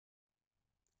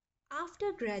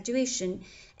After graduation,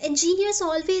 engineers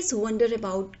always wonder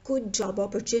about good job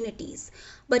opportunities,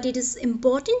 but it is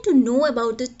important to know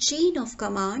about the chain of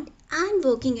command and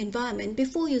working environment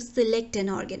before you select an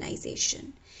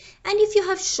organization. And if you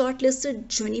have shortlisted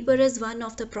Juniper as one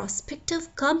of the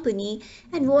prospective company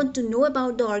and want to know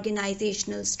about the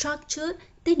organizational structure,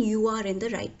 then you are in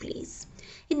the right place.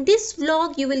 In this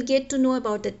vlog, you will get to know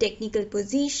about the technical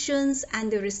positions and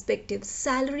the respective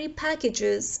salary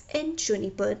packages in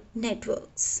Juniper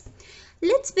Networks.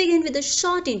 Let's begin with a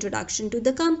short introduction to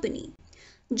the company.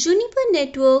 Juniper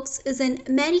Networks is an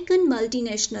American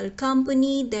multinational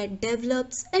company that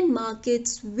develops and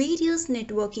markets various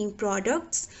networking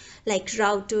products like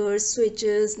routers,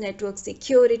 switches, network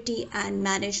security, and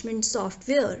management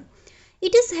software.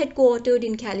 It is headquartered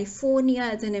in California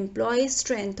as an employee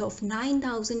strength of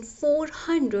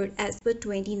 9,400 as per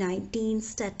 2019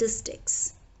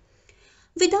 statistics.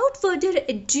 Without further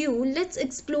ado, let's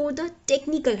explore the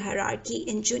technical hierarchy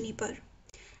in Juniper.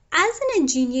 As an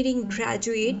engineering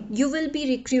graduate, you will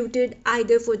be recruited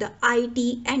either for the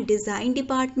IT and design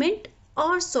department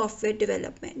or software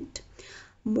development.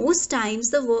 Most times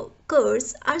the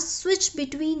workers are switched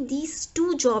between these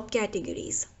two job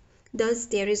categories. Thus,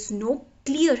 there is no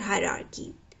clear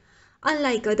hierarchy.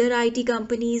 Unlike other IT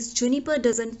companies, Juniper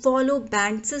doesn't follow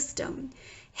band system.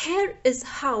 Here is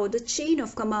how the chain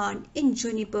of command in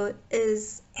Juniper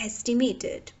is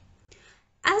estimated.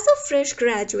 As a fresh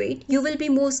graduate, you will be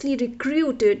mostly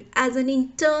recruited as an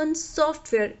intern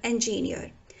software engineer.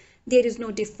 There is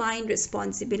no defined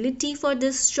responsibility for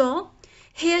this job.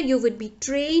 Here you would be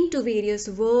trained to various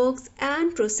works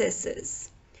and processes.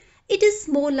 It is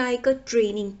more like a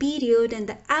training period, and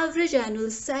the average annual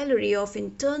salary of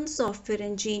intern software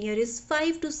engineer is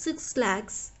 5 to 6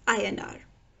 lakhs INR.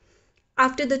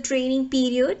 After the training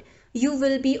period, you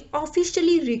will be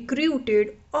officially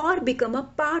recruited or become a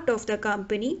part of the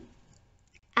company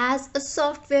as a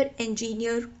software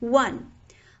engineer 1.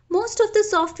 Most of the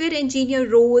software engineer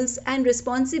roles and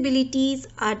responsibilities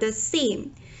are the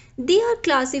same. They are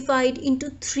classified into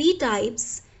 3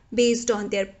 types based on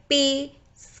their pay,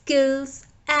 skills,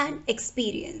 and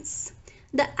experience.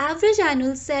 The average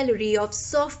annual salary of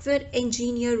software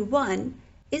engineer 1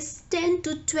 is 10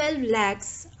 to 12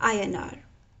 lakhs INR.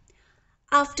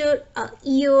 After a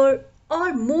year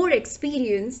or more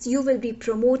experience, you will be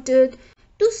promoted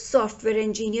to software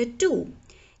engineer 2.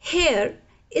 Here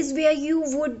is where you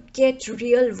would get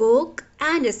real work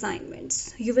and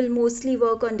assignments. You will mostly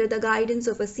work under the guidance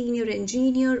of a senior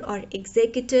engineer or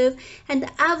executive, and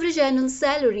the average annual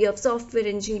salary of software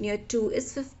engineer 2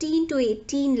 is 15 to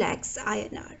 18 lakhs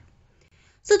INR.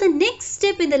 So the next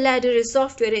step in the ladder is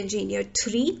software engineer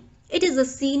 3. It is a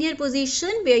senior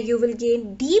position where you will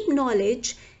gain deep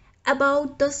knowledge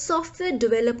about the software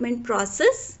development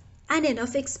process and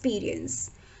enough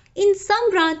experience. In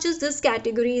some branches, this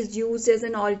category is used as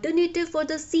an alternative for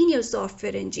the senior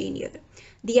software engineer.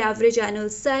 The average annual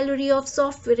salary of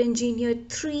software engineer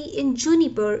 3 in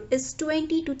Juniper is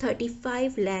 20 to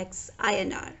 35 lakhs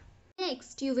INR.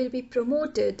 Next, you will be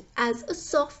promoted as a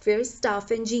software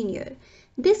staff engineer.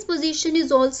 This position is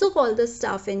also called the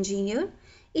staff engineer.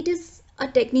 It is a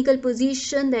technical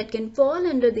position that can fall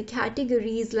under the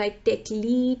categories like tech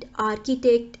lead,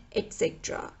 architect,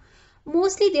 etc.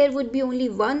 Mostly there would be only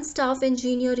one staff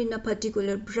engineer in a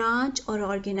particular branch or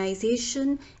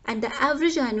organization, and the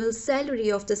average annual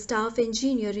salary of the staff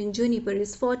engineer in Juniper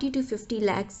is 40 to 50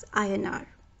 lakhs INR.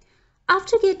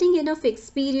 After getting enough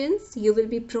experience, you will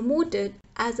be promoted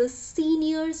as a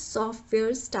senior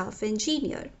software staff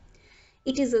engineer.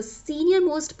 It is a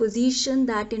senior-most position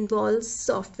that involves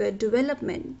software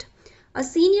development. A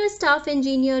senior staff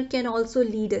engineer can also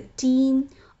lead a team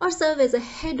or serve as a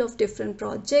head of different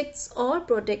projects or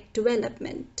product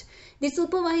development. They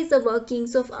supervise the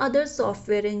workings of other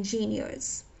software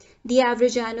engineers. The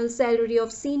average annual salary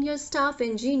of senior staff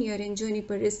engineer in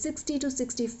Juniper is 60 to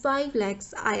 65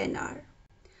 lakhs INR.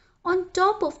 On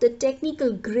top of the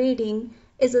technical grading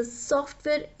is a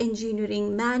software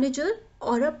engineering manager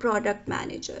or a product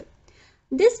manager.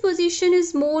 This position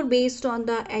is more based on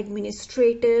the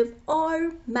administrative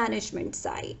or management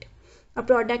side. A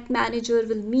product manager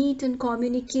will meet and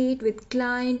communicate with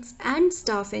clients and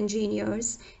staff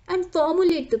engineers and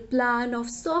formulate the plan of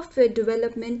software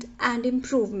development and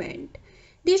improvement.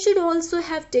 They should also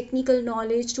have technical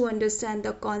knowledge to understand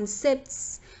the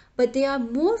concepts, but they are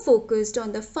more focused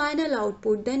on the final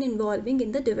output than involving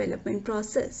in the development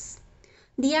process.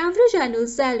 The average annual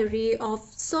salary of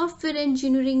software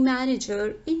engineering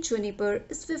manager in Juniper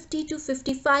is 50 to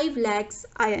 55 lakhs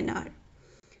INR.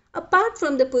 Apart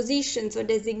from the positions or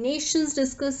designations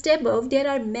discussed above, there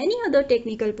are many other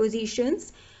technical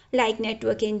positions like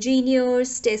network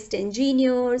engineers, test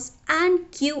engineers,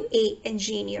 and QA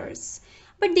engineers.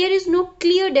 But there is no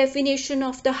clear definition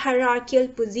of the hierarchical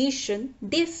position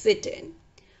they fit in.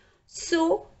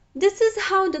 So, this is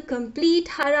how the complete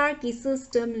hierarchy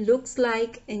system looks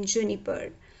like in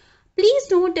Juniper.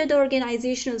 Please note that the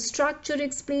organizational structure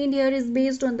explained here is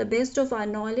based on the best of our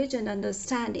knowledge and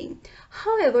understanding.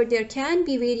 However, there can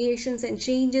be variations and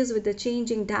changes with the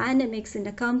changing dynamics in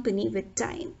a company with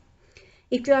time.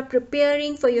 If you are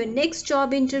preparing for your next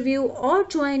job interview or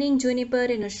joining Juniper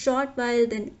in a short while,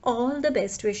 then all the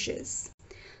best wishes.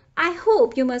 I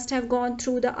hope you must have gone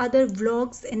through the other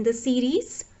vlogs in the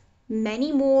series.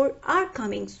 Many more are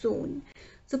coming soon.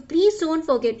 So please don't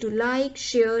forget to like,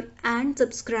 share and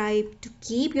subscribe to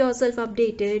keep yourself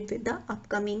updated with the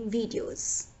upcoming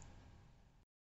videos.